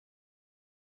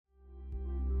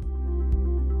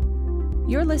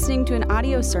You're listening to an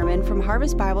audio sermon from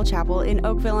Harvest Bible Chapel in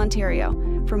Oakville, Ontario.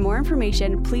 For more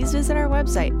information, please visit our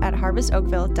website at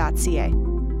harvestoakville.ca.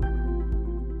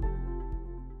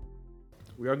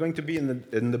 We are going to be in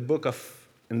the book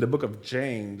of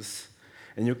James,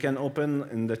 and you can open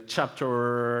in the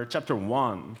chapter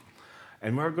 1,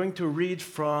 and we're going to read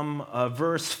from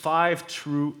verse 5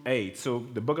 through 8. So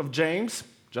the book of James,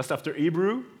 just after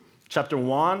Hebrew, chapter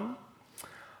 1,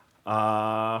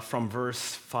 from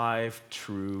verse 5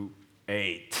 through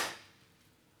 8.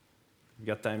 You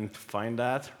got time to find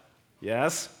that?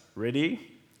 Yes? Ready?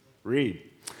 Read.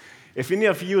 If any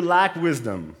of you lack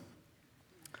wisdom,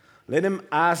 let him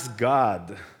ask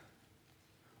God,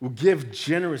 who gives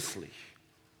generously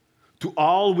to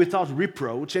all without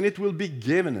reproach, and it will be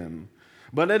given him.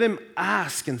 But let him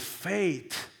ask in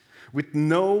faith, with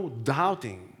no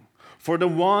doubting. For the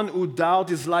one who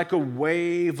doubts is like a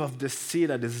wave of the sea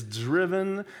that is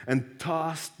driven and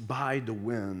tossed by the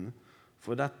wind.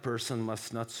 For that person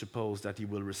must not suppose that he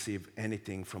will receive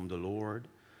anything from the Lord.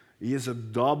 He is a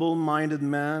double-minded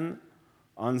man,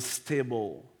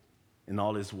 unstable in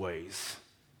all his ways.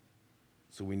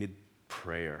 So we need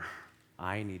prayer.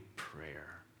 I need prayer.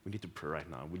 We need to pray right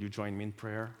now. Will you join me in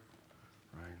prayer?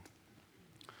 Right.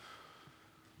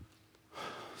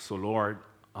 So Lord,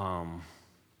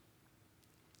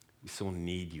 we so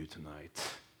need you tonight.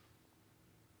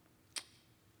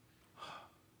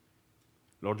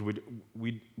 Lord,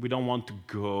 we don't want to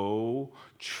go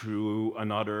through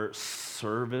another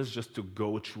service just to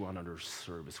go through another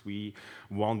service. We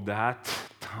want that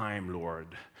time, Lord,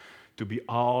 to be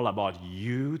all about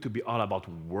you, to be all about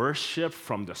worship,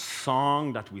 from the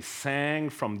song that we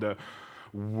sang, from the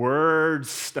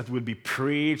words that will be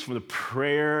preached, from the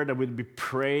prayer that will be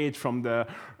prayed, from the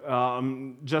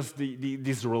just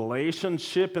this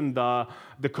relationship and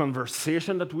the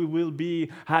conversation that we will be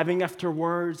having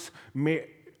afterwards. May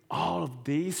all of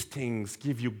these things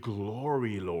give you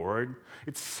glory, Lord.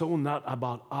 It's so not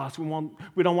about us.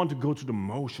 We don't want to go through the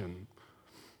motion.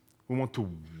 We want to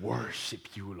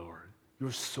worship you, Lord.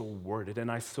 You're so worth it, and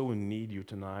I so need you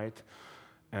tonight.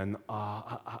 And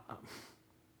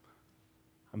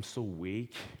I'm so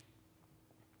weak,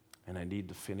 and I need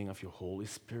the filling of your Holy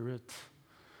Spirit.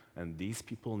 And these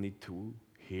people need to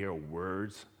hear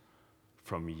words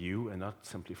from you and not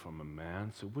simply from a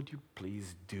man. So would you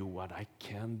please do what I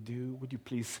can do? Would you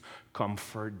please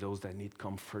comfort those that need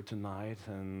comfort tonight,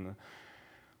 and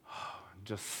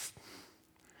just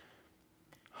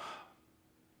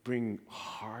bring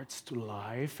hearts to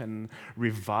life and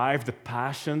revive the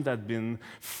passion that's been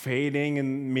fading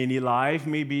in many lives,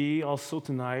 maybe also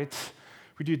tonight.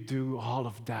 Would you do all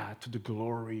of that to the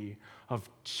glory of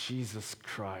Jesus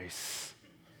Christ?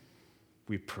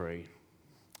 We pray.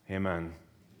 Amen.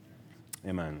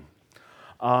 Amen.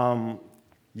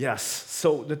 Yes,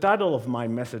 so the title of my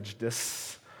message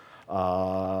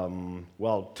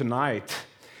tonight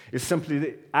is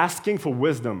simply asking for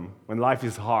wisdom when life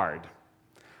is hard.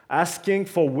 Asking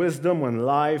for wisdom when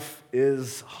life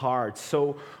is hard.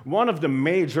 So one of the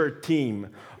major themes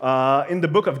in the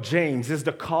book of James is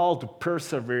the call to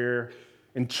persevere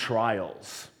in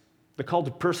trials. The call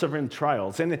to persevere in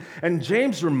trials. And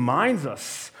James reminds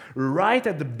us right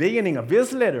at the beginning of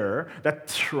his letter that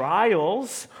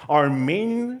trials are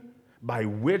means by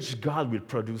which God will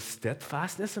produce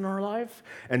steadfastness in our life.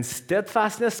 And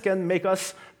steadfastness can make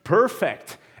us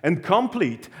perfect and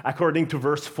complete, according to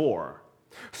verse 4.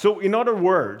 So, in other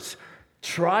words,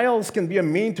 trials can be a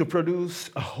means to produce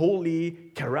a holy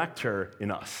character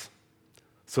in us.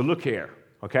 So look here,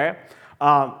 okay?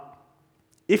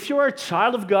 If you're a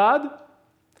child of God,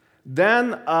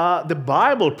 then the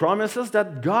Bible promises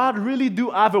that God really do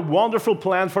have a wonderful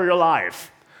plan for your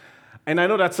life. And I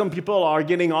know that some people are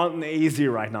getting uneasy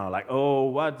right now, like, oh,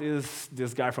 what is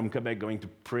this guy from Quebec going to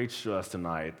preach to us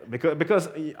tonight? Because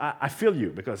I feel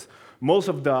you, because most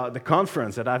of the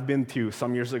conference that I've been to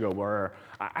some years ago were,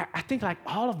 I think like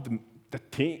all of the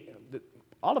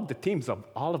themes of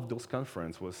all of those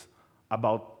conferences was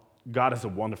about God has a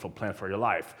wonderful plan for your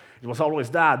life. It was always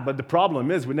that, but the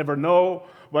problem is we never know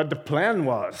what the plan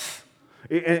was.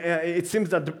 It seems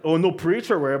that no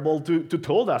preacher were able to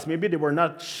told us. Maybe they were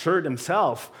not sure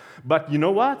themselves. But you know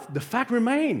what? The fact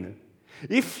remains.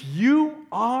 If you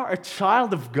are a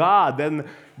child of God, then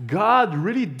God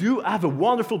really do have a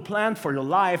wonderful plan for your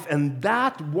life, and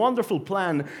that wonderful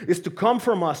plan is to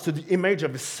conform us to the image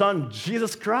of His Son,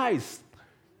 Jesus Christ.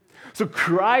 So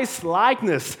Christ's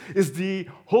likeness is the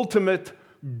ultimate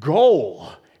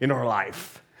goal in our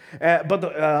life.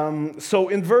 So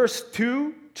in verse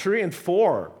 2, 3, and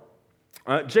 4,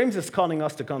 James is calling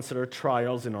us to consider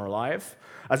trials in our life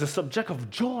as a subject of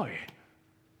joy.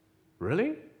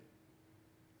 Really?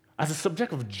 As a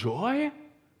subject of joy?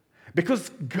 Because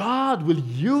God will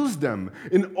use them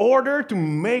in order to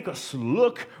make us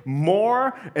look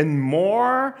more and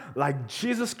more like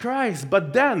Jesus Christ.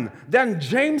 But then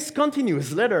James continues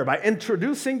his letter by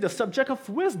introducing the subject of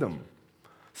wisdom.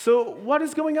 So what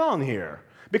is going on here?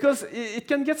 Because it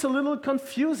can get a little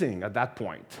confusing at that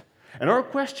point. And our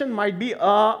question might be,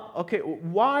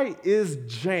 why is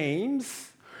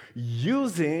James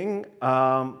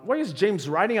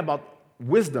writing about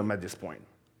wisdom at this point?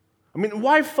 I mean,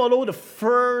 why follow the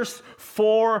first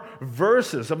 4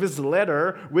 verses of his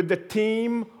letter with the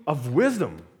theme of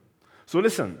wisdom? So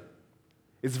listen,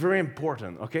 it's very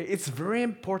important, okay? It's very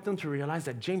important to realize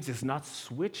that James is not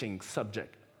switching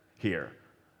subject here.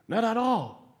 Not at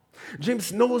all.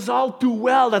 James knows all too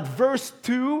well that verse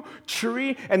 2,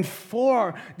 3, and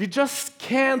 4, they just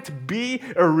can't be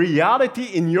a reality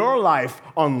in your life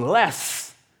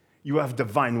unless you have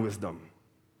divine wisdom.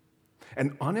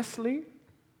 And honestly,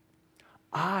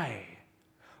 I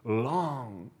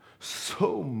long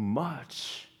so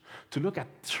much to look at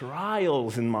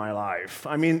trials in my life.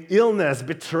 I mean, illness,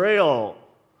 betrayal,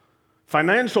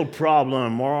 financial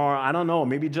problem, or I don't know,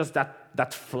 maybe just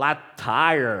that flat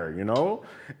tire,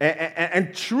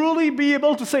 and truly be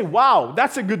able to say, wow,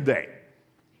 that's a good day.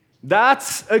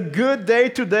 That's a good day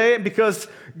today because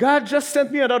God just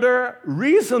sent me another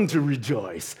reason to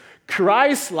rejoice.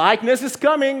 Christ-likeness is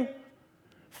coming.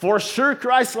 For sure,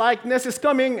 Christ-likeness is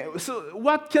coming. So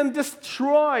what can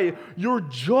destroy your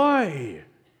joy?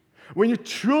 When you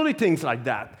truly think like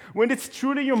that, when it's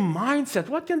truly your mindset,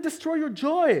 what can destroy your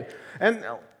joy? And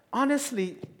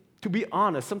honestly, to be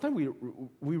honest, sometimes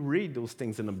we read those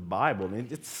things in the Bible,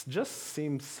 and it just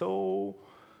seems so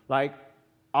like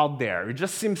out there. It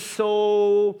just seems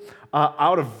so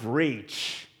out of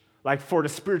reach, like for the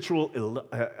spiritual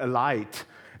elite.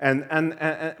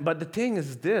 But the thing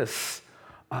is this.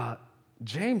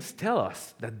 James tells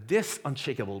us that this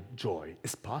unshakable joy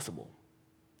is possible.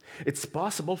 It's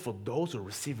possible for those who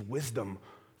receive wisdom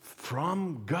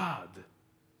from God.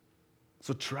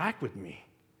 So track with me.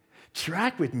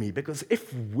 Track with me, because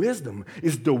if wisdom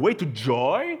is the way to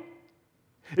joy,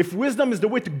 if wisdom is the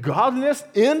way to godliness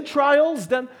in trials,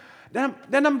 then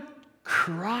I'm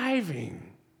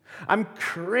craving. I'm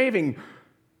craving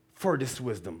for this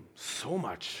wisdom so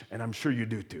much, and I'm sure you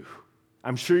do too.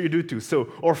 I'm sure you do too. So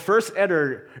our first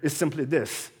header is simply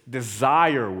this: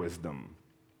 desire wisdom.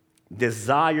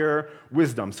 Desire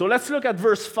wisdom. So let's look at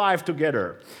verse 5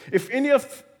 together. If any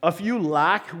of you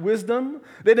lack wisdom,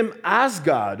 let him ask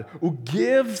God, who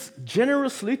gives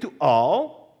generously to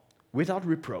all without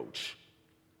reproach,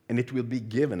 and it will be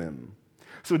given him.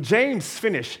 So James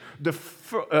finished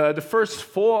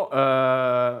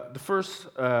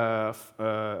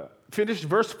finished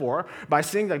verse 4 by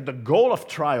saying that the goal of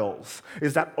trials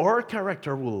is that our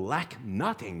character will lack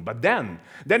nothing. But then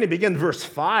he began verse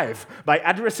 5 by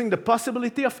addressing the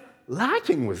possibility of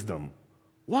lacking wisdom.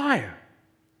 Why?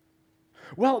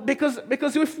 Well, because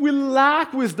if we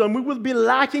lack wisdom, we will be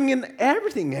lacking in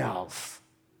everything else.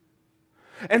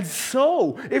 And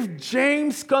so, if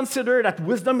James considered that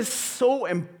wisdom is so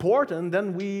important,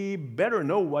 then we better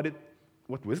know what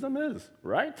wisdom is,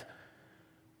 right?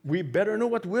 We better know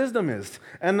what wisdom is.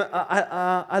 And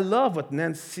I love what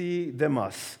Nancy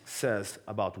DeMoss says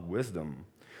about wisdom.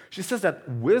 She says that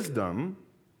wisdom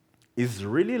is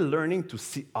really learning to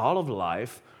see all of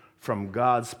life from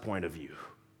God's point of view.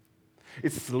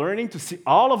 It's learning to see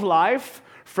all of life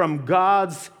from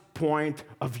God's point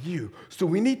of view. So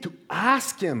we need to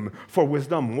ask him for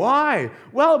wisdom. Why?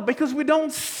 Well, because we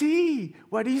don't see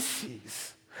what he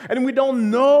sees. And we don't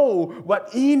know what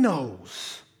he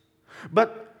knows.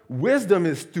 But wisdom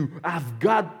is to have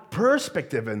God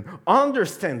perspective and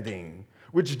understanding,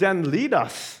 which then lead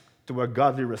us to a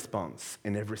godly response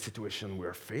in every situation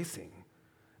we're facing.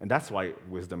 And that's why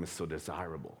wisdom is so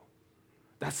desirable.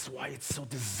 That's why it's so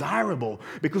desirable,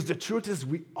 because the truth is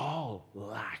we all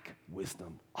lack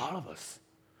wisdom, all of us.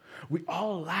 We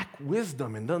all lack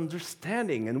wisdom and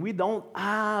understanding, and we don't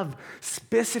have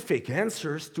specific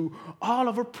answers to all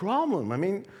of our problems. I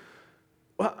mean,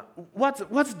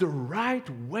 what's the right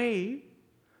way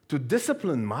to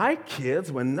discipline my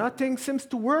kids when nothing seems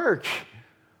to work?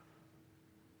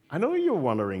 I know you're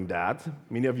wondering that,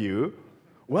 many of you.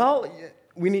 Well,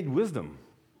 we need wisdom.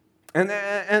 And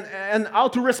how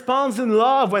to respond in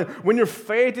love when your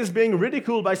faith is being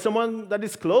ridiculed by someone that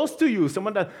is close to you,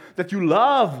 someone that you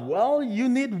love. Well, you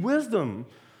need wisdom.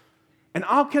 And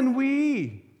how can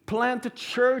we plant a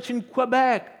church in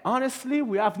Quebec? Honestly,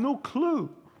 we have no clue.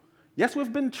 Yes,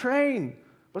 we've been trained,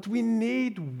 but we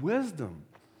need wisdom.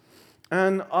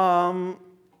 And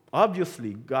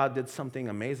Obviously, God did something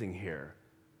amazing here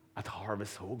at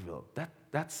Harvest Oakville.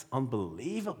 That's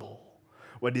unbelievable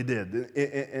what he did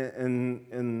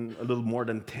in a little more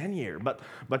than 10 years.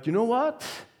 But you know what?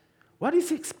 What is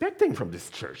he expecting from this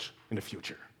church in the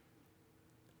future?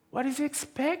 What is he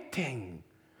expecting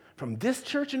from this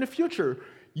church in the future?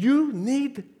 You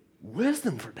need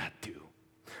wisdom for that too.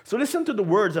 So listen to the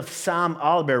words of Sam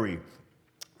Alberry.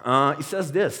 He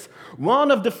says this: one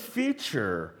of the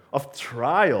features of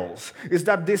trials is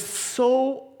that they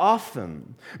so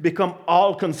often become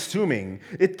all-consuming.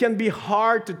 It can be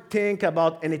hard to think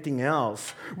about anything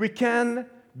else. We can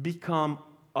become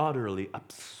utterly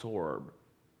absorbed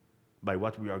by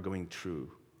what we are going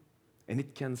through. And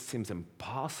it can seem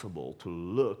impossible to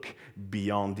look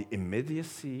beyond the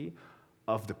immediacy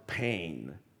of the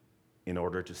pain in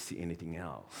order to see anything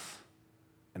else.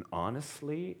 And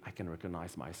honestly, I can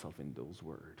recognize myself in those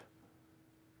words.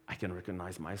 I can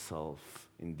recognize myself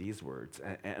in these words.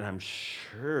 And I'm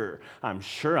sure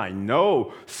I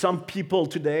know some people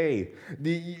today,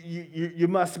 you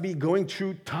must be going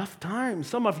through tough times.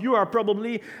 Some of you are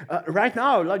probably right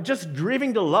now like just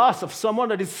grieving the loss of someone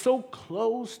that is so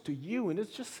close to you, and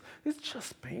it's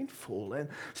just painful. And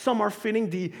some are feeling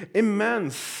the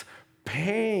immense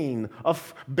pain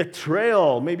of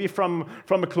betrayal, maybe from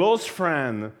a close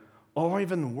friend, or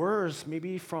even worse,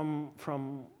 maybe from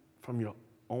your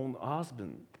own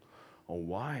husband or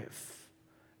wife.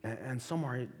 And some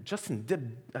are just in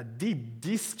deep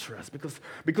distress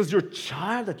because your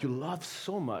child that you love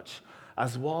so much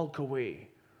has walked away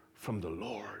from the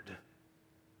Lord.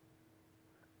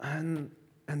 And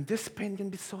this pain can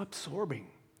be so absorbing.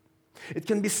 It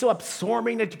can be so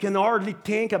absorbing that you can hardly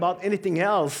think about anything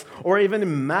else or even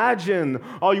imagine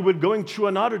how you would going through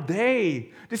another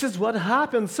day. This is what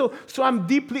happens. So I'm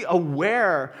deeply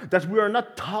aware that we are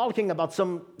not talking about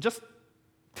some just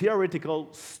theoretical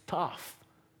stuff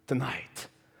tonight.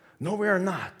 No, we are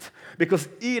not. Because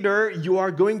either you are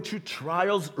going through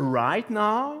trials right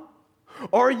now,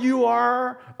 or you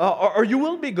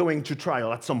will be going through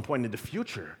trial at some point in the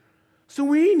future. So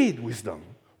we need wisdom.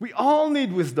 We all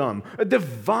need wisdom, a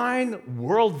divine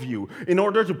worldview in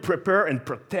order to prepare and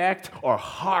protect our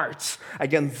hearts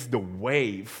against the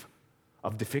wave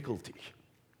of difficulty.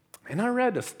 And I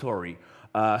read a story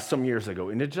some years ago,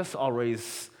 and it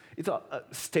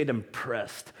stayed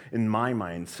impressed in my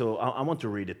mind. So I want to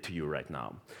read it to you right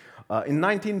now. In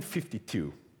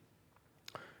 1952,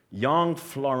 young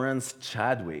Florence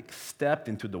Chadwick stepped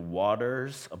into the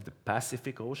waters of the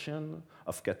Pacific Ocean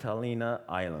of Catalina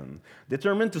Island,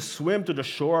 determined to swim to the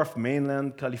shore of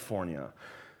mainland California.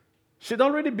 She'd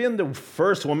already been the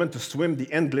first woman to swim the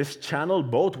English Channel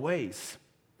both ways.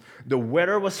 The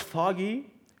weather was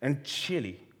foggy and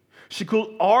chilly. She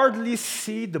could hardly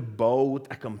see the boat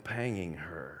accompanying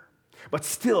her. But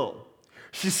still,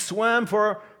 she swam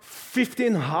for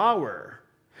 15 hours.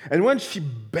 And when she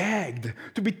begged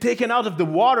to be taken out of the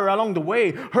water along the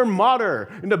way, her mother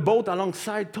in the boat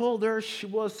alongside told her she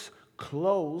was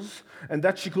close and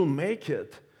that she could make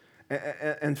it.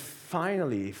 And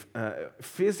finally,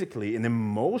 physically and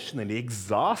emotionally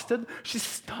exhausted, she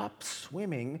stopped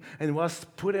swimming and was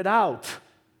put it out.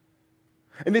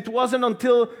 And it wasn't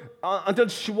until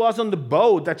she was on the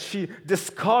boat that she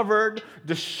discovered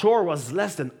the shore was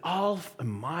less than half a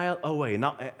mile away.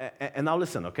 Now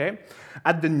listen, okay?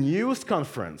 At the news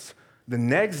conference the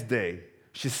next day,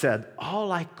 she said,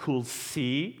 all I could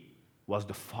see was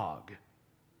the fog.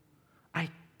 I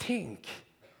think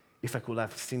if I could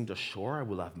have seen the shore, I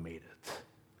would have made it.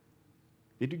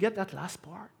 Did you get that last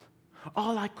part?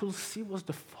 All I could see was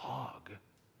the fog.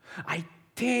 I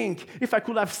think if I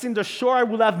could have seen the shore, I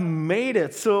would have made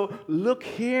it. So look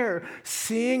here,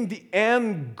 seeing the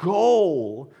end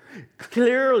goal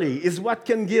clearly is what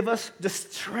can give us the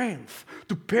strength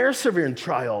to persevere in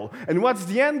trial. And what's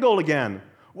the end goal again?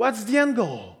 What's the end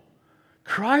goal?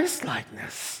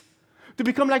 Christ-likeness. To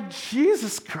become like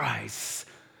Jesus Christ.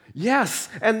 Yes,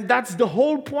 and that's the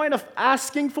whole point of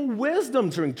asking for wisdom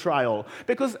during trial.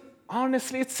 Because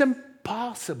honestly, it's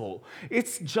impossible.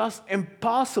 It's just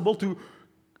impossible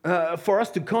for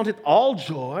us to count it all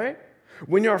joy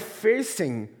when you're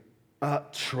facing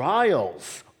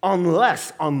trials,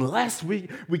 unless we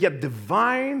get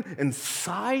divine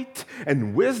insight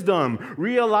and wisdom,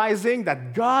 realizing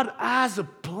that God has a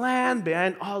plan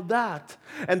behind all that,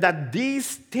 and that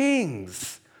these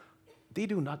things, they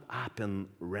do not happen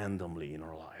randomly in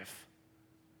our life.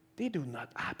 They do not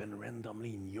happen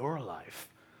randomly in your life.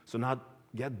 So now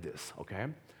get this, okay?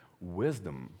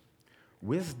 Wisdom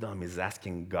is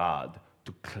asking God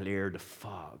to clear the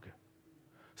fog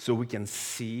so we can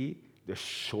see the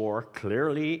shore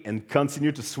clearly and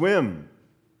continue to swim.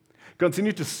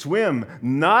 Continue to swim,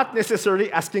 not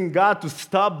necessarily asking God to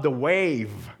stop the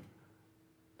wave.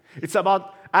 It's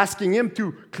about asking Him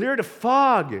to clear the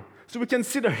fog so we can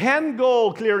see the end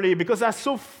goal clearly, because I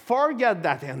so forget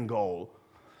that end goal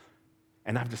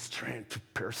and have the strength to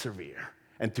persevere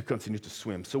and to continue to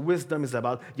swim. So wisdom is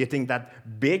about getting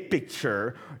that big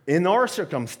picture in our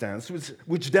circumstance,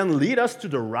 which then lead us to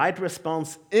the right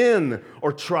response in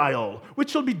our trial,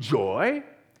 which will be joy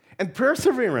and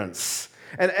perseverance.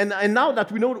 And now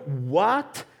that we know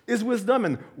what is wisdom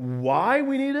and why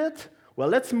we need it, well,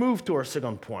 let's move to our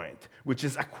second point, which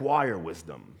is acquire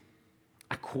wisdom.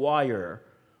 Acquire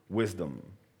wisdom.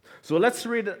 So let's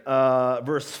read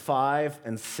verse 5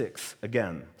 and 6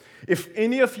 again. If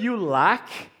any of you lack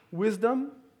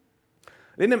wisdom,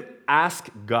 let him ask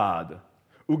God,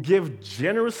 who gives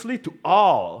generously to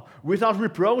all without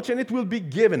reproach, and it will be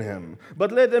given him.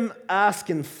 But let him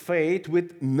ask in faith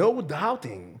with no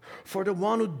doubting. For the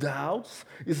one who doubts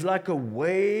is like a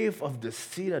wave of the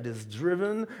sea that is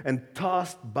driven and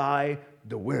tossed by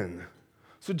the wind.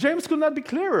 So James could not be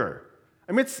clearer.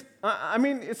 It's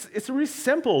really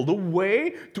simple. The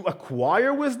way to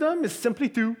acquire wisdom is simply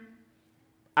to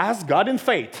ask God in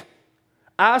faith.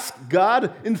 Ask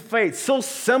God in faith. So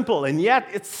simple, and yet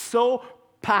it's so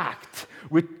packed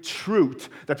with truth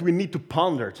that we need to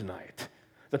ponder tonight.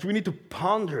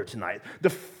 The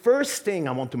first thing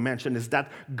I want to mention is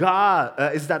that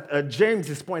James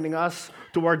is pointing us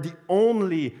toward the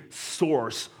only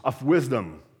source of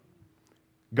wisdom,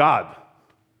 God.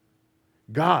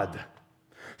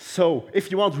 So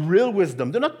if you want real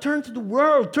wisdom, do not turn to the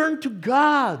world, turn to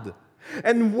God.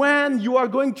 And when you are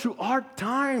going through hard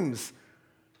times,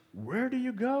 where do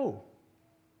you go?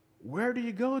 Where do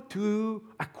you go to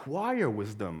acquire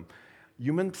wisdom?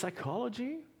 Human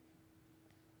psychology?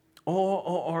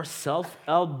 Or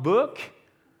self-help book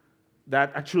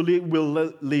that actually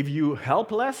will leave you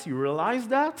helpless? You realize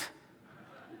that?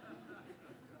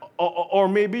 Or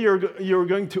maybe you're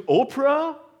going to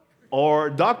Oprah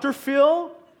or Dr.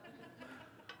 Phil?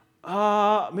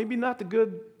 Maybe not a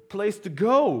good place to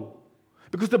go.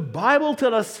 Because the Bible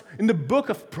tells us in the book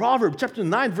of Proverbs, chapter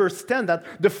 9, verse 10, that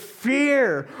the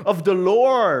fear of the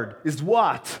Lord is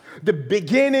what? The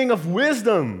beginning of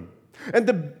wisdom. And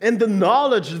the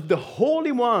knowledge of the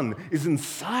Holy One is in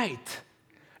sight.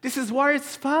 This is where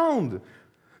it's found.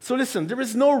 So listen, there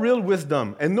is no real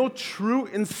wisdom and no true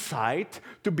insight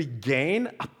to be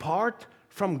gained apart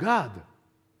from God.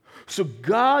 So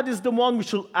God is the one we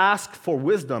should ask for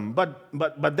wisdom.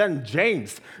 But then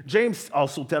James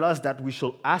also tells us that we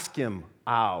should ask him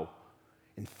how?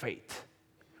 In faith.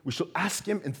 We should ask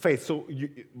him in faith.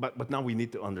 But now we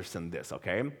need to understand this,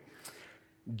 okay?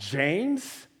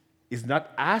 James is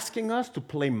not asking us to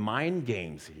play mind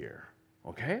games here,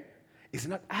 okay? He's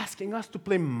not asking us to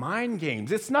play mind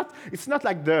games. It's not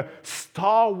like the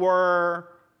Star Wars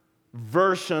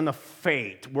version of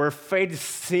faith, where faith is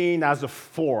seen as a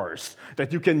force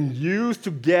that you can use to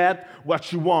get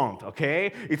what you want,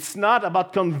 okay? It's not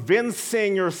about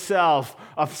convincing yourself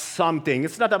of something.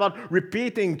 It's not about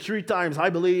repeating 3 times, I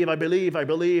believe,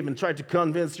 and try to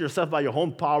convince yourself by your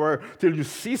own power till you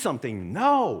see something.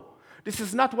 No, this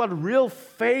is not what real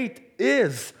faith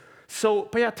is. So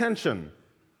pay attention.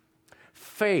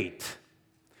 Faith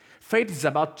is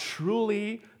about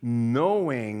truly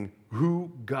knowing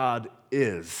who God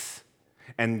is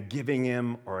and giving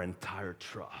him our entire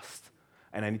trust.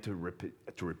 And I need to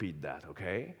repeat that,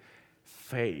 okay?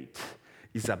 Faith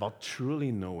is about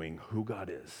truly knowing who God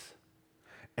is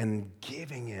and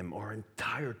giving him our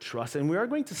entire trust. And we are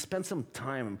going to spend some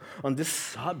time on this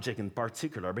subject in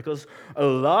particular because a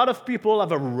lot of people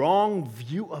have a wrong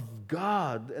view of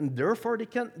God, and therefore they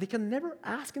can never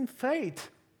ask in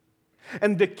faith.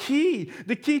 And the key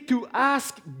to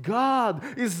ask God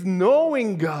is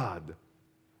knowing God.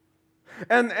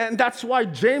 And that's why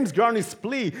James ground his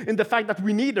plea in the fact that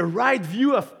we need a right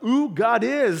view of who God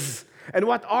is and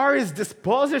what are his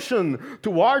disposition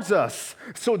towards us.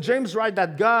 So James writes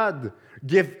that God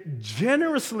gives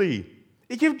generously.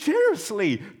 He gives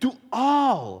generously to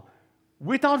all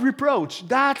without reproach.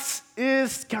 That's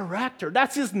his character.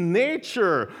 That's his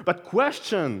nature. But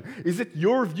question, is it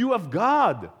your view of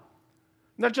God?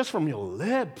 Not just from your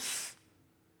lips,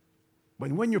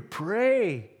 but when you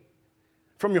pray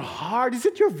from your heart, is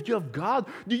it your view of God?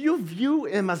 Do you view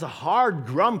him as a hard,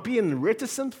 grumpy, and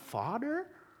reticent father?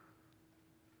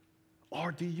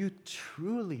 Or do you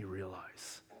truly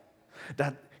realize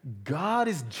that God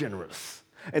is generous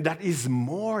and that he's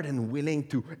more than willing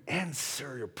to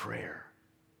answer your prayer?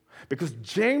 Because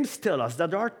James tells us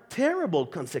that there are terrible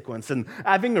consequences in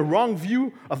having a wrong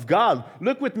view of God.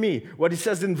 Look with me what he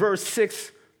says in verse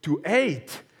 6 to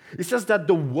 8. It says that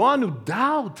the one who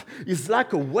doubts is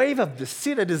like a wave of the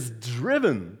sea that is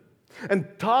driven and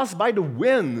tossed by the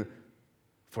wind.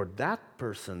 For that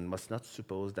person must not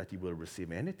suppose that he will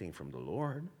receive anything from the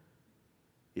Lord.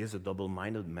 He is a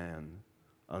double-minded man,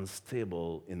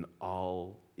 unstable in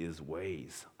all his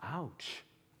ways. Ouch.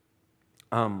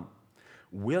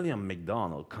 William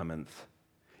MacDonald comments,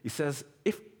 he says,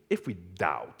 if we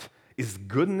doubt his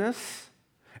goodness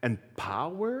and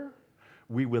power,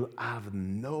 we will have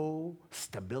no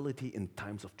stability in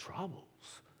times of troubles.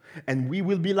 And we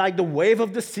will be like the wave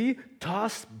of the sea,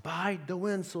 tossed by the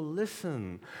wind. So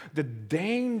listen, the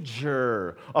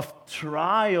danger of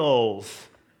trials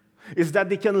is that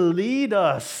they can lead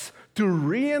us to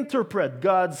reinterpret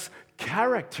God's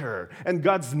character and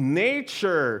God's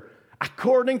nature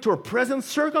according to our present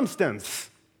circumstance.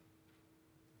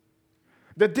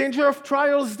 The danger of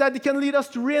trials is that they can lead us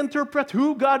to reinterpret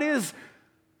who God is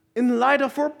in light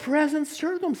of our present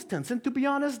circumstance. And to be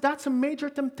honest, that's a major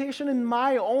temptation in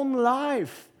my own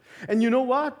life. And you know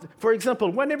what? For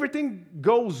example, when everything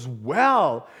goes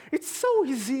well, it's so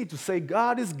easy to say,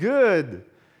 God is good.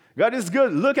 God is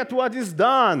good. Look at what He's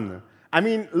done. I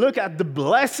mean, look at the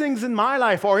blessings in my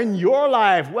life or in your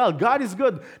life. Well, God is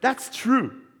good. That's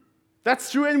true.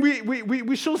 That's true, and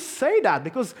we should say that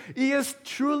because He is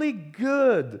truly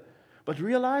good. But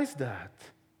realize that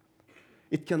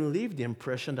it can leave the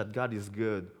impression that God is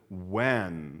good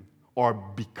when or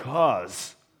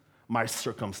because my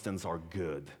circumstances are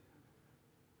good.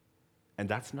 And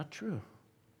that's not true.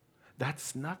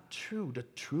 That's not true. The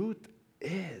truth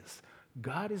is,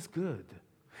 God is good.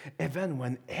 Even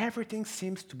when everything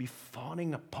seems to be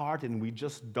falling apart and we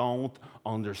just don't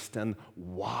understand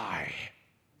why.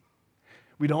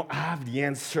 We don't have the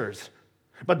answers,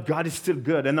 but God is still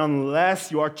good. And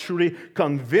unless you are truly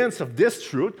convinced of this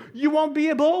truth, you won't be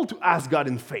able to ask God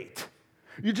in faith.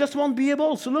 You just won't be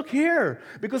able. So look here,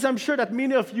 because I'm sure that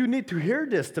many of you need to hear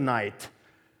this tonight.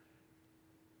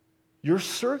 Your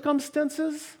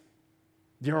circumstances,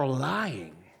 they are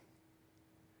lying.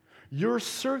 Your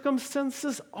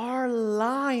circumstances are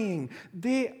lying.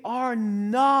 They are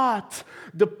not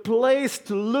the place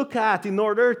to look at in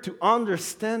order to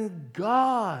understand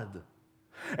God.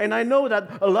 And I know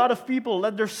that a lot of people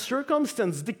let their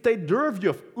circumstance dictate their view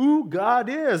of who God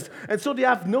is. And so they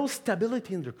have no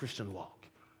stability in their Christian walk.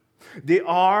 They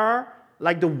are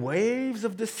like the waves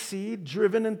of the sea,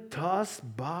 driven and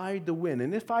tossed by the wind.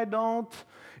 And if I don't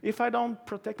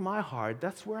protect my heart,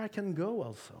 that's where I can go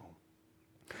also.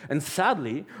 And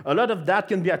sadly, a lot of that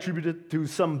can be attributed to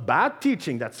some bad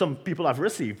teaching that some people have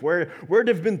received, where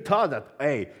they've been taught that,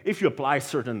 hey, if you apply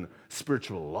certain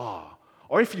spiritual law,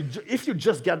 or if you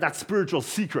just get that spiritual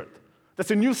secret,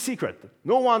 that's a new secret.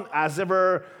 No one has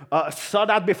ever saw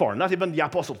that before, not even the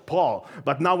Apostle Paul.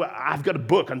 But now I've got a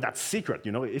book on that secret.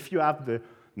 You know, if you have the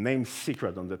name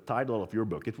secret on the title of your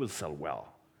book, it will sell well.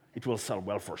 It will sell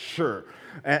well for sure.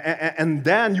 And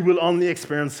then you will only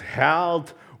experience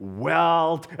health,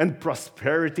 wealth, and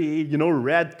prosperity,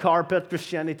 red carpet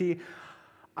Christianity.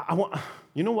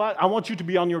 You know what? I want you to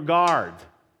be on your guard.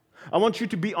 I want you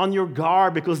to be on your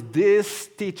guard because this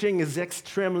teaching is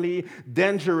extremely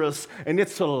dangerous and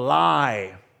it's a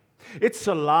lie. It's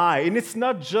a lie, and it's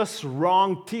not just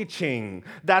wrong teaching.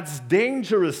 That's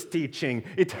dangerous teaching.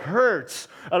 It hurts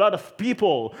a lot of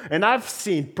people, and I've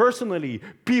seen personally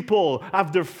people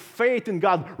have their faith in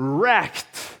God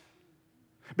wrecked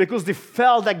because they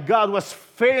felt that God was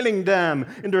failing them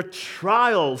in their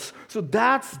trials. So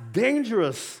that's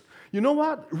dangerous. You know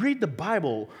what? Read the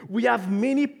Bible. We have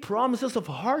many promises of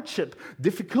hardship,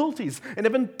 difficulties, and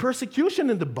even persecution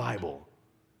in the Bible.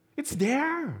 It's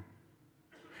there.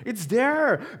 It's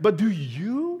there. But do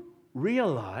you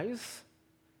realize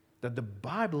that the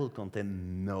Bible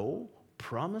contains no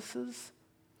promises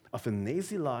of an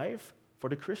easy life for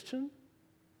the Christian?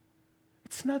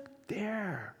 It's not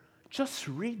there. Just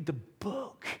read the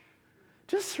book.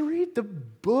 Just read the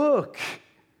book.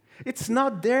 It's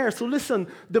not there. So listen,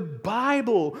 the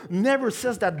Bible never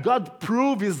says that God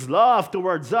proved His love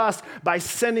towards us by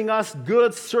sending us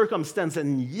good circumstance.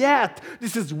 And yet,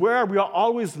 this is where we are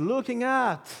always looking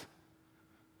at.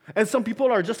 And some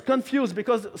people are just confused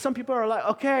because some people are like,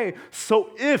 okay, so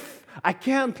if I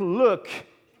can't look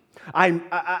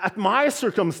at my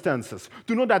circumstances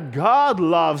to know that God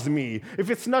loves me, if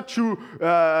it's not true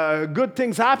good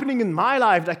things happening in my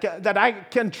life that I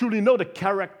can truly know the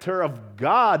character of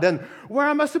God, then where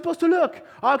am I supposed to look?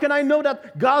 How can I know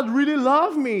that God really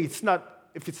loves me?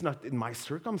 If it's not in my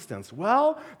circumstance.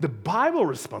 Well, the Bible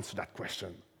responds to that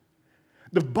question.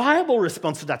 The Bible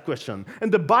responds to that question.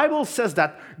 And the Bible says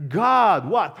that God,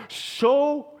 what?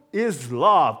 Show His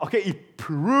love. Okay, He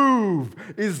prove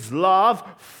his love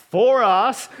for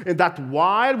us, and that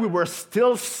while we were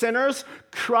still sinners,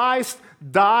 Christ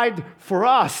died for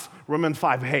us. Romans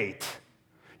 5:8.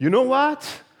 You know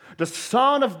what? The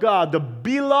Son of God, the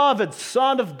beloved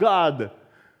Son of God,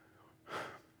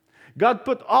 God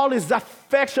put all his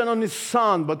affection on his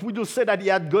Son, but would you say that he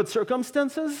had good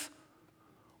circumstances?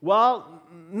 Well,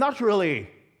 not really.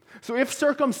 So if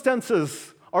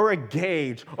circumstances are a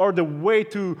gauge or the way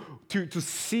to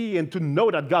see and to know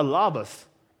that God loves us,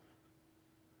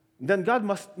 then God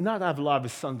must not have loved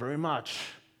his Son very much.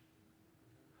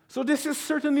 So this is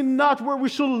certainly not where we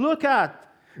should look at.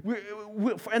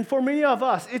 And for many of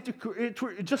us,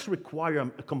 it just requires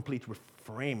a complete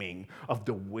reframing of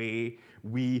the way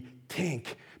we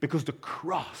think. Because the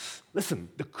cross, listen,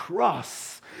 the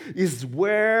cross is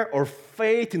where our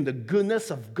faith in the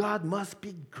goodness of God must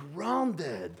be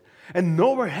grounded. And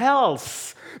nowhere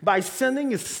else. By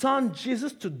sending his Son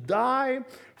Jesus to die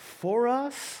for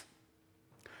us,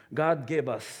 God gave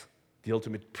us the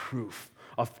ultimate proof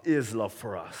of his love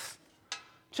for us.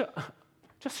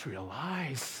 Just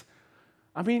realize.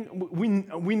 I mean,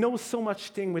 we know so much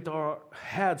thing with our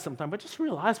head sometimes, but just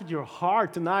realize with your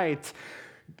heart tonight,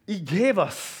 he gave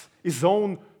us his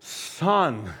own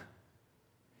Son.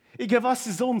 He gave us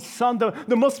his own Son,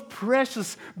 the most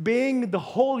precious being in the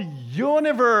whole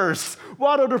universe.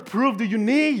 What other proof do you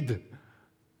need?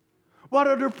 What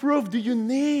other proof do you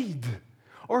need?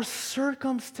 Our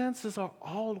circumstances are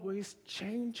always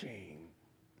changing.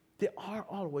 They are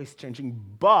always changing,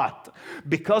 but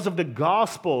because of the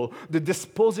gospel, the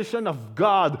disposition of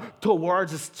God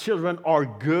towards his children are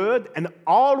good and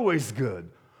always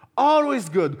good. Always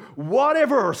good,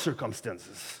 whatever our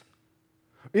circumstances.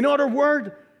 In other words,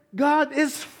 God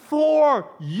is for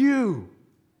you.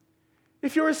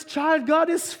 If you're his child,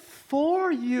 God is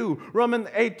for you. Romans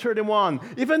 8:31.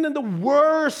 Even in the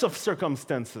worst of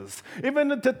circumstances,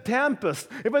 even in the tempest,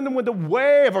 even when the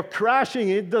wave are crashing,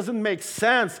 it doesn't make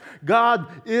sense. God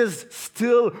is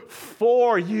still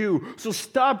for you. So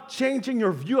stop changing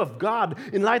your view of God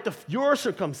in light of your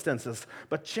circumstances,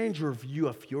 but change your view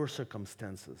of your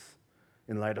circumstances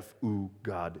in light of who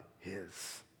God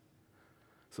is.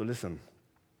 So listen,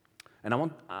 and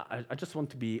I just want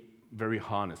to be very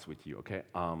honest with you, okay?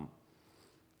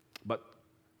 But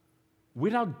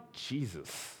without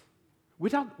Jesus,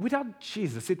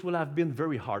 it would have been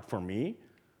very hard for me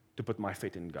to put my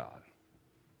faith in God.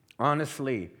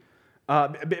 Honestly,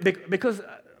 because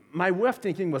my way of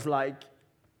thinking was like,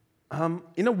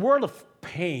 in a world of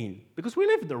pain, because we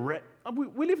live in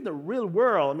the real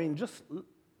world. I mean, just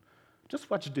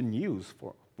watch the news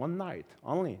for one night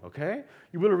only, okay?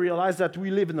 You will realize that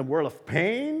we live in a world of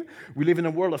pain, we live in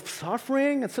a world of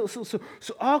suffering, and so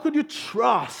how could you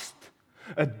trust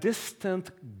a distant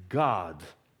God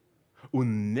who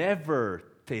never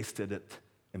tasted it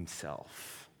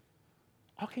himself?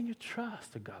 How can you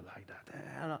trust a God like that?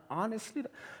 And honestly,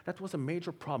 that was a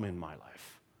major problem in my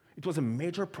life. It was a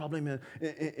major problem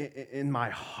in my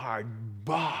heart,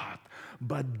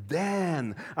 but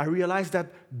then I realized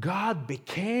that God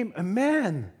became a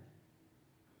man.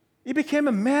 He became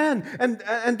a man,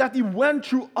 and that he went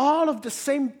through all of the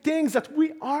same things that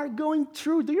we are going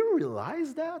through. Do you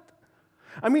realize that?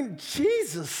 I mean,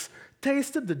 Jesus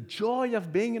tasted the joy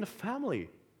of being in a family,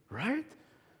 right?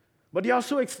 But he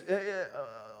also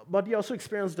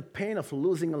experienced the pain of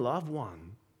losing a loved one.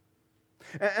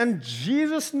 And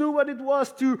Jesus knew what it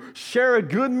was to share a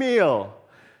good meal,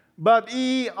 but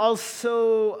he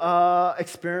also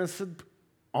experienced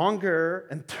hunger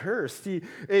and thirst. He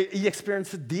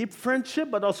experienced deep friendship,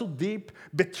 but also deep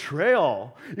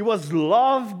betrayal. He was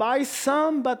loved by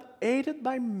some, but hated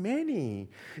by many.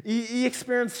 He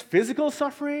experienced physical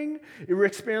suffering, he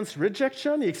experienced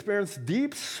rejection, he experienced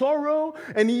deep sorrow,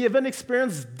 and he even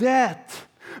experienced death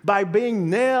by being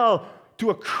nailed to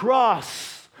a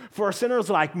cross. For sinners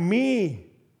like me,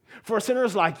 for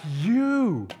sinners like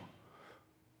you.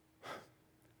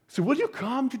 So will you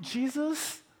come to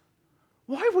Jesus?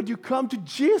 Why would you come to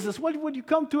Jesus? Why would you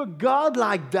come to a God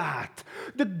like that?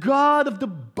 The God of the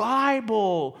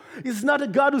Bible is not a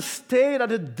God who stayed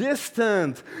at a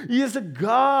distance. He is a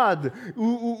God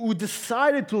who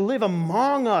decided to live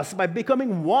among us by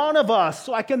becoming one of us,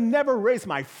 so I can never raise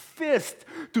my fist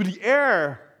to the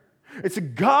air. It's a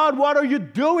God, what are you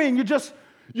doing?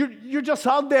 You're just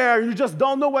out there. You just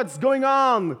don't know what's going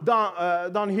on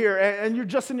down here. And you're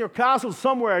just in your castle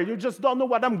somewhere. You just don't know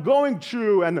what I'm going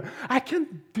through. And I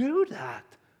can't do that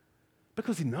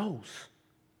because he knows.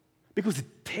 Because he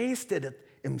tasted it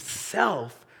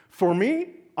himself. For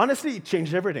me, honestly, it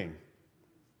changed everything.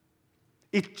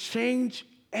 It changed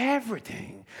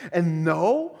everything. And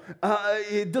no,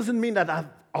 it doesn't mean that I have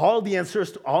all the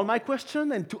answers to all my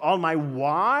questions and to all my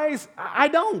whys. I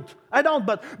don't.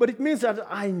 But it means that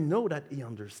I know that He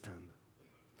understands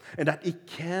and that He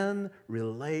can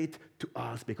relate to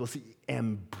us because He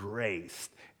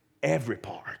embraced every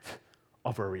part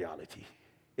of our reality.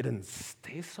 It didn't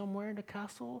stay somewhere in the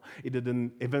castle. It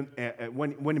didn't even,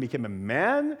 when he became a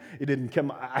man, it didn't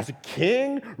come as a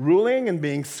king, ruling and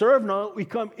being served. No,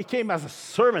 he came as a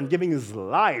servant, giving his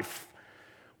life.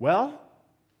 Well,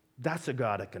 that's a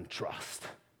God I can trust.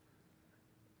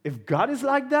 If God is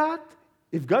like that,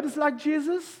 if God is like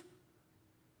Jesus,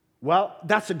 well,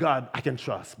 that's a God I can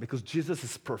trust because Jesus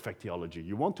is perfect theology.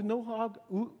 You want to know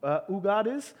who God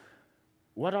is?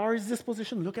 What are His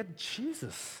dispositions? Look at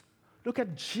Jesus. Look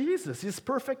at Jesus, His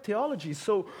perfect theology.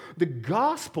 So the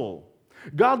gospel,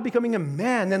 God becoming a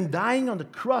man and dying on the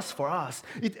cross for us,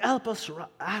 it helps us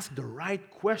ask the right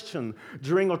question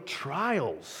during our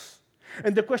trials.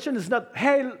 And the question is not,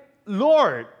 hey,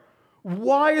 Lord,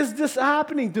 why is this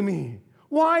happening to me?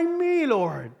 Why me,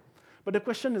 Lord? But the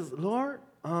question is, Lord,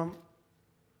 I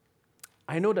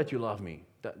know that you love me.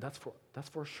 That's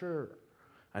for sure.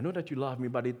 I know that you love me,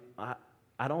 but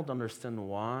I don't understand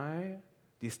why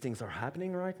these things are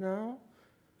happening right now.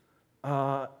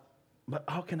 But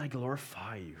how can I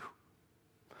glorify you?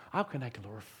 How can I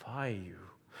glorify you?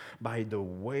 By the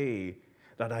way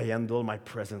that I handle my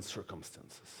present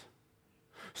circumstances.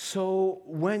 So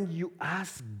when you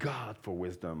ask God for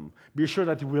wisdom, be sure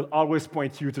that He will always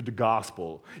point you to the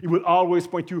gospel. He will always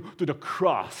point you to the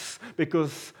cross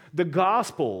because the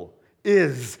gospel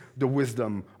is the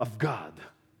wisdom of God.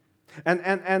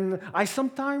 And I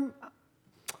sometimes,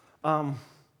 I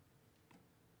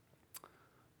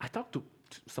talk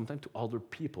sometimes to older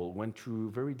people went through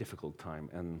a very difficult time,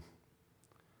 and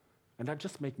that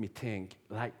just make me think,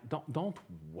 like, don't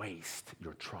waste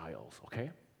your trials,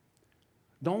 okay?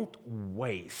 Don't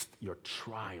waste your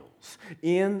trials.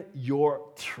 In your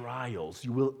trials,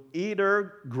 you will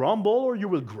either grumble or you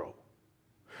will grow.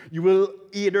 You will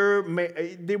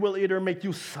they will either make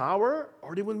you sour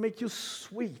or they will make you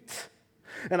sweet.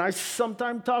 And I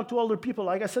sometimes talk to older people,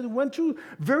 like I said, who went through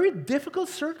very difficult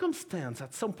circumstance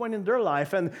at some point in their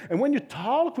life. And when you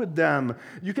talk with them,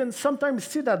 you can sometimes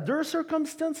see that their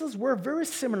circumstances were very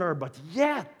similar, but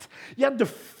yet the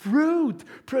fruit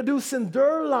produced in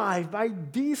their life by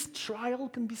these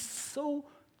trials can be so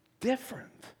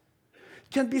different.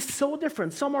 It can be so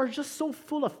different. Some are just so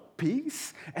full of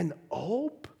peace and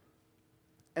hope,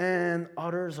 and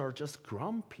others are just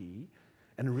grumpy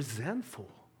and resentful.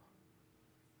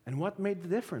 And what made the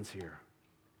difference here?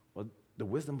 Well, the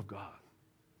wisdom of God.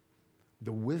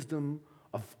 The wisdom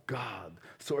of God.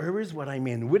 So here is what I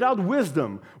mean. Without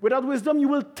wisdom, you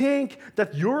will think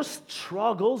that your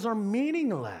struggles are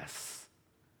meaningless.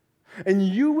 And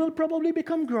you will probably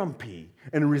become grumpy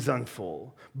and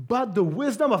resentful. But the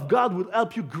wisdom of God will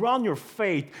help you ground your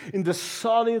faith in the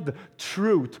solid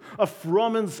truth of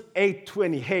Romans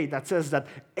 8:28 that says that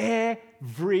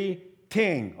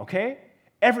everything, okay?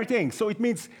 Everything. So it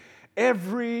means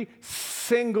every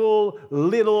single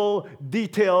little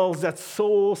details that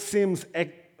so seems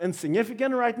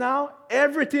insignificant right now,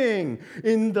 everything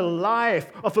in the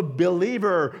life of a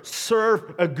believer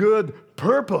serve a good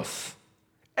purpose.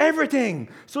 Everything.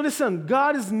 So listen,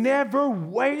 God is never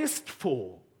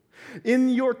wasteful. In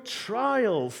your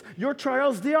trials,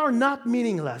 they are not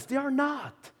meaningless. They are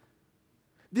not.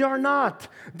 They are not.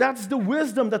 That's the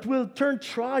wisdom that will turn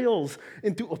trials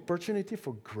into opportunity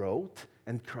for growth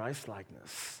and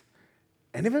Christ-likeness.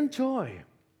 And even joy.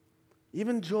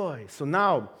 Even joy. So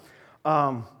now,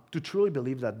 to truly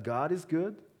believe that God is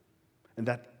good and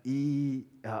that He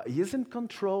is in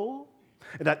control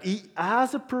and that He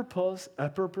has a purpose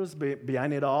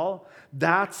behind it all,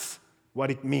 that's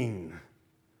what it means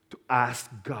to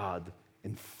ask God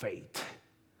in faith.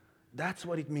 That's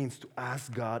what it means to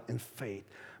ask God in faith.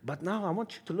 But now I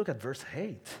want you to look at verse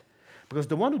 8. Because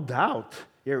the one who doubts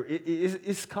here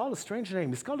is called a strange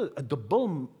name. It's called a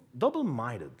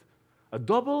double-minded. A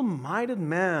double-minded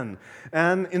man.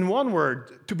 And in one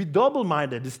word, to be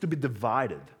double-minded is to be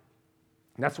divided.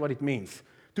 That's what it means.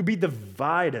 To be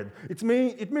divided. It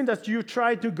means that you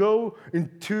try to go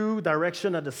in two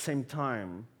directions at the same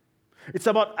time. It's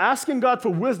about asking God for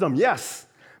wisdom, yes,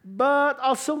 but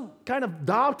also kind of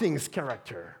doubting His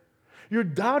character. You're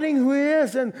doubting who He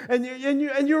is,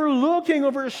 and you're looking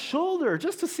over His shoulder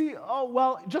just to see,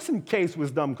 just in case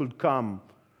wisdom could come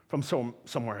from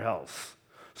somewhere else.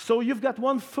 So you've got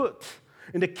one foot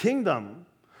in the kingdom,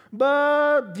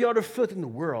 but the other foot in the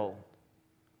world.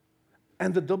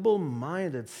 And the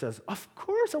double-minded says, of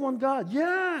course I want God.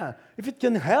 Yeah, if it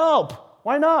can help.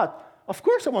 Why not? Of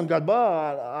course I want God,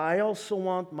 but I also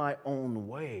want my own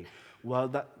way. Well,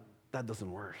 that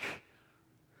doesn't work.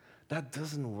 That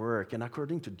doesn't work. And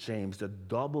according to James, the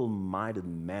double-minded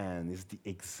man is the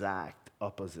exact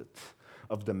opposite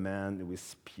of the man who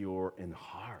is pure in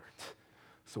heart.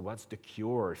 So what's the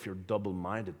cure if you're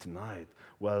double-minded tonight?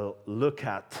 Well, look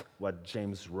at what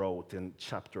James wrote in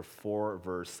chapter 4,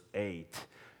 verse 8.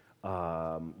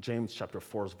 James chapter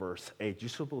 4, verse 8. You're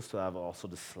supposed to have also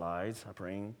the slides, I'm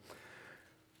praying.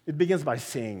 It begins by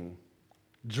saying,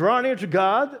 draw near to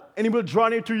God, and He will draw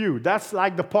near to you. That's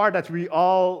like the part that we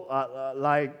all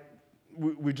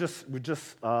We just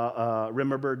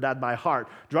remember that by heart.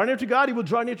 Draw near to God, He will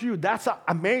draw near to you. That's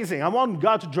amazing. I want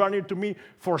God to draw near to me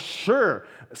for sure.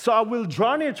 So I will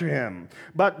draw near to Him.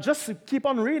 But just keep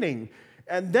on reading.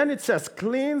 And then it says,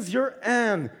 cleanse your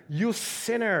hand, you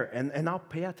sinner. And now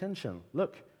pay attention.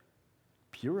 Look,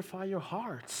 purify your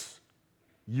hearts,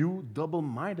 you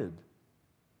double-minded.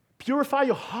 Purify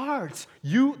your hearts,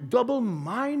 you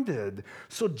double-minded.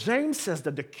 So James says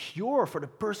that the cure for the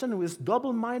person who is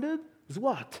double-minded is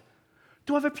what?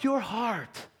 To have a pure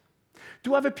heart.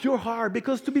 To have a pure heart,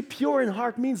 because to be pure in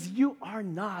heart means you are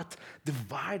not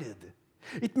divided.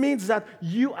 It means that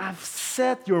you have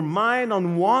set your mind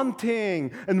on one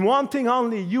thing, and one thing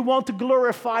only. You want to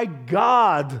glorify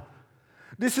God.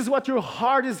 This is what your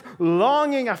heart is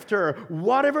longing after,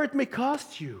 whatever it may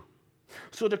cost you.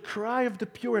 So the cry of the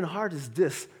pure in heart is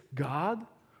this: God,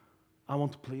 I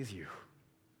want to please you.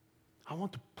 I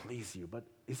want to please you. But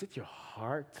is it your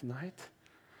heart tonight?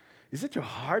 Is it your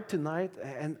heart tonight?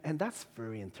 And that's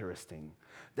very interesting.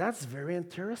 That's very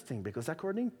interesting because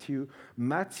according to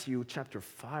Matthew chapter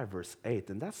 5, verse 8,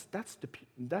 and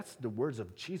that's the words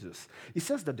of Jesus. He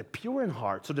says that the pure in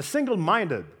heart, so the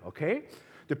single-minded, okay?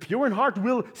 The pure in heart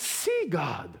will see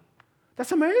God.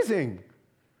 That's amazing.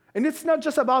 And it's not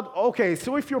just about, okay,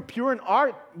 so if you're pure in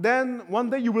heart, then one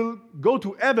day you will go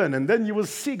to heaven and then you will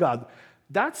see God.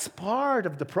 That's part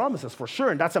of the promises for sure,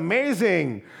 and that's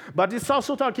amazing. But it's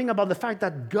also talking about the fact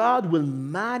that God will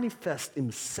manifest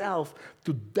Himself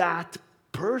to that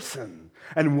person.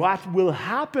 And what will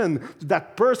happen to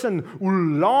that person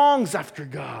who longs after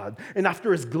God and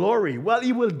after His glory? Well,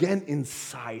 he will gain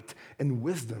insight and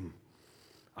wisdom.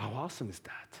 How awesome is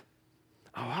that?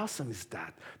 How awesome is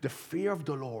that? The fear of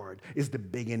the Lord is the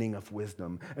beginning of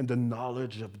wisdom, and the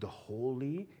knowledge of the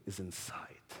holy is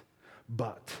insight.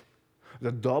 But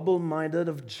the double-minded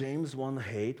of James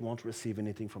 1:8 won't receive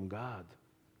anything from God.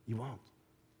 He won't.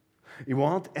 He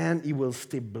won't, and he will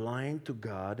stay blind to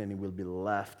God, and he will be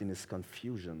left in his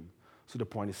confusion. So the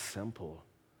point is simple.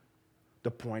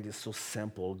 The point is so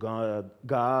simple.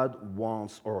 God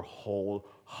wants our whole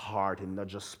heart and not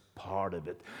just part of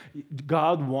it.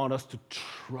 God wants us to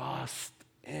trust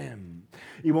Him.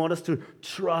 He wants us to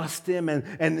trust Him and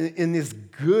in His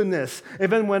goodness,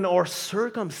 even when our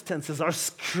circumstances are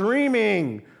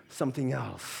screaming something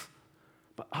else.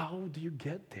 But how do you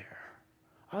get there?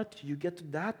 How do you get to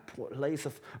that place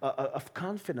of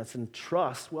confidence and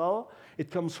trust? Well, it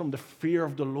comes from the fear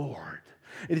of the Lord.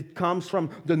 It comes from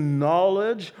the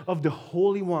knowledge of the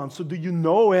Holy One. So do you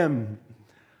know Him?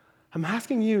 I'm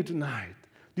asking you tonight.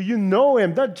 Do you know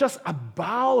Him? Not just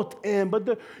about Him, but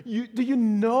do you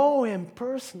know Him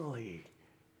personally?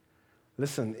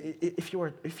 Listen, if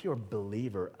you're a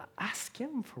believer, ask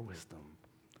Him for wisdom.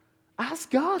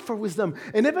 Ask God for wisdom.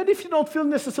 And even if you don't feel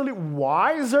necessarily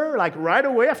wiser, like right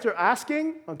away after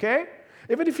asking, okay?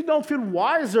 Even if you don't feel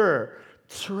wiser,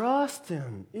 trust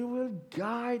Him. He will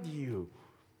guide you.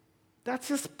 That's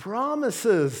His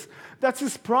promises. That's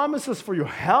His promises for your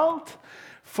health,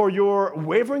 for your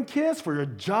wavering kids, for your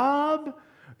job,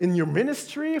 in your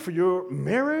ministry, for your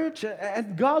marriage.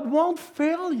 And God won't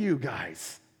fail you,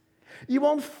 guys. He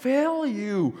won't fail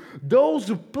you. Those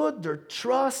who put their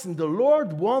trust in the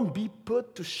Lord won't be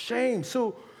put to shame.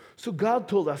 So God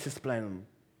told us His plan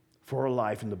for our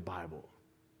life in the Bible,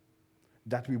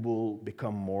 that we will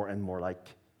become more and more like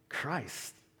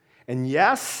Christ. And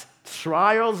yes,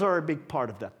 trials are a big part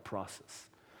of that process.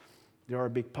 They are a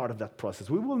big part of that process.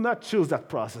 We will not choose that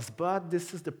process, but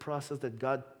this is the process that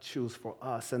God chose for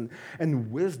us.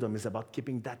 And wisdom is about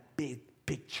keeping that big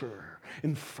picture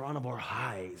in front of our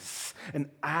eyes and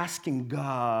asking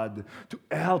God to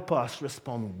help us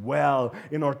respond well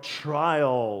in our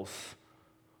trials.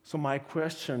 So my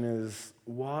question is,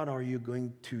 what are you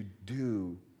going to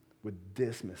do with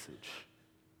this message?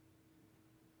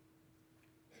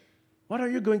 What are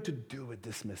you going to do with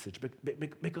this message?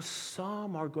 Because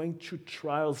some are going through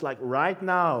trials like right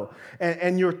now,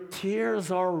 and your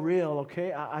tears are real,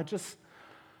 okay?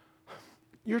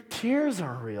 Your tears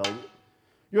are real.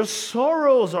 Your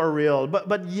sorrows are real,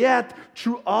 but yet,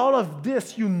 through all of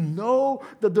this, you know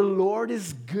that the Lord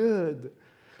is good.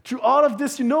 Through all of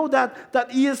this, you know that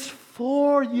He is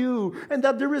for you and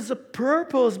that there is a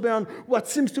purpose beyond what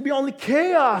seems to be only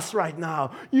chaos right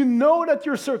now. You know that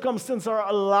your circumstances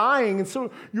are lying, and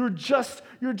so you're just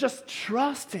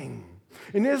trusting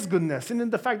in His goodness and in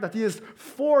the fact that He is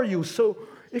for you. So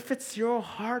if it's your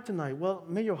heart tonight, well,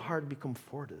 may your heart be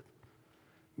comforted.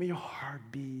 May your heart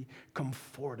be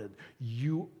comforted.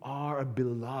 You are a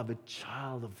beloved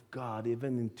child of God,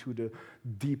 even into the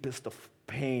deepest of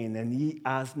pain, and He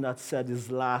has not said His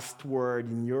last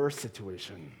word in your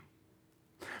situation.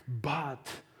 But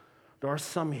there are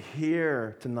some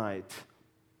here tonight,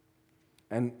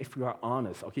 and if we are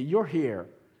honest, okay, you're here.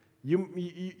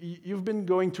 You've been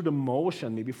going through the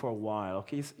motion maybe for a while,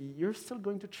 okay? You're still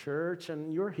going to church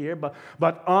and you're here,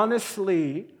 but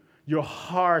honestly, your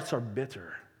hearts are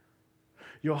bitter.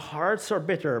 Your hearts are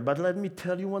bitter, but let me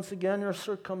tell you once again, your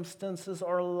circumstances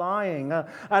are lying.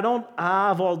 I don't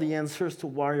have all the answers to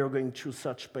why you're going through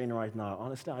such pain right now.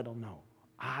 Honestly, I don't know.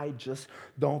 I just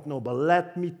don't know. But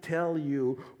let me tell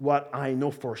you what I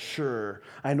know for sure.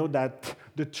 I know that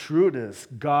the truth is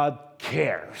God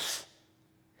cares.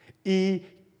 He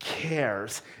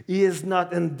cares. He is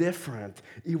not indifferent.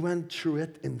 He went through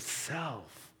it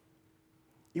Himself.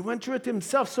 He went through it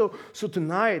Himself. So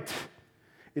tonight,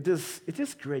 it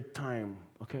is great time,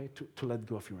 okay, to let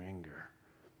go of your anger.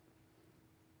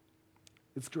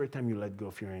 It's great time you let go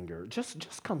of your anger.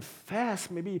 Just confess,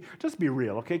 maybe, just be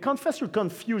real, okay? Confess your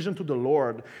confusion to the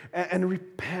Lord and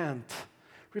repent.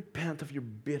 Repent of your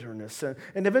bitterness.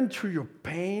 And even through your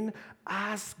pain,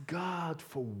 ask God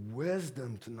for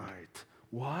wisdom tonight.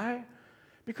 Why?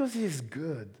 Because He is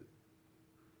good.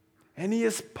 And He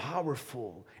is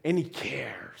powerful. And He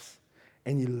cares.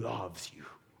 And He loves you.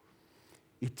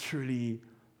 He truly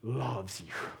loves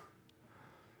you.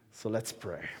 So let's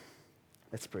pray.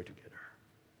 Let's pray together.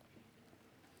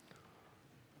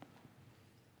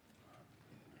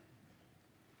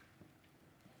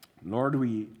 Lord,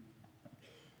 we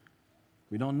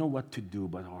don't know what to do,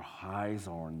 but our eyes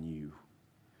are on you.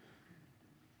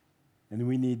 And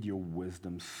we need your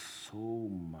wisdom so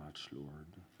much,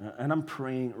 Lord. And I'm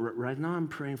praying, right now I'm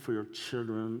praying for your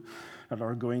children that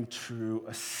are going through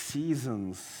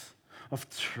seasons of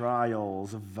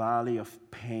trials, a valley of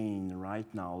pain right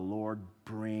now. Lord,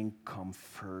 bring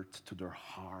comfort to their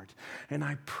heart. And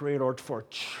I pray, Lord, for a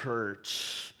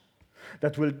church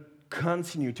that will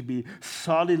continue to be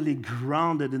solidly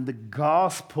grounded in the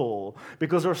gospel,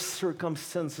 because our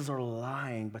circumstances are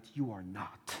lying, but you are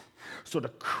not. So the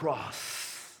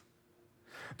cross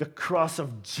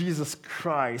of Jesus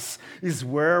Christ is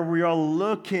where we are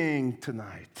looking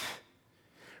tonight.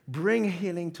 Bring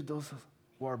healing to those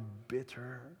who are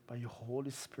bitter by your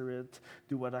Holy Spirit.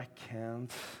 Do what I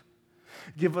can't.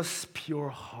 Give us pure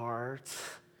hearts.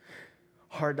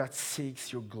 Heart that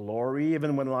seeks your glory,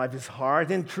 even when life is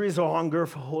hard. Increase our hunger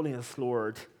for holiness,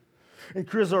 Lord.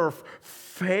 Increase our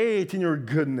faith in your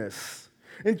goodness.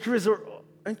 Increase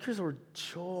our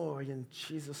joy in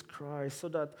Jesus Christ, so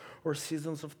that our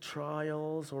seasons of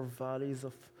trials or valleys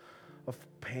of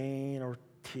pain or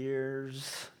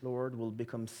tears, Lord, will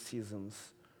become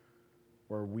seasons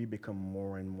where we become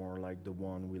more and more like the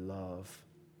one we love,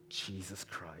 Jesus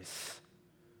Christ.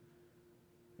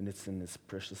 And it's in His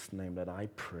precious name that I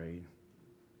pray.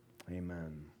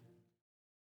 Amen.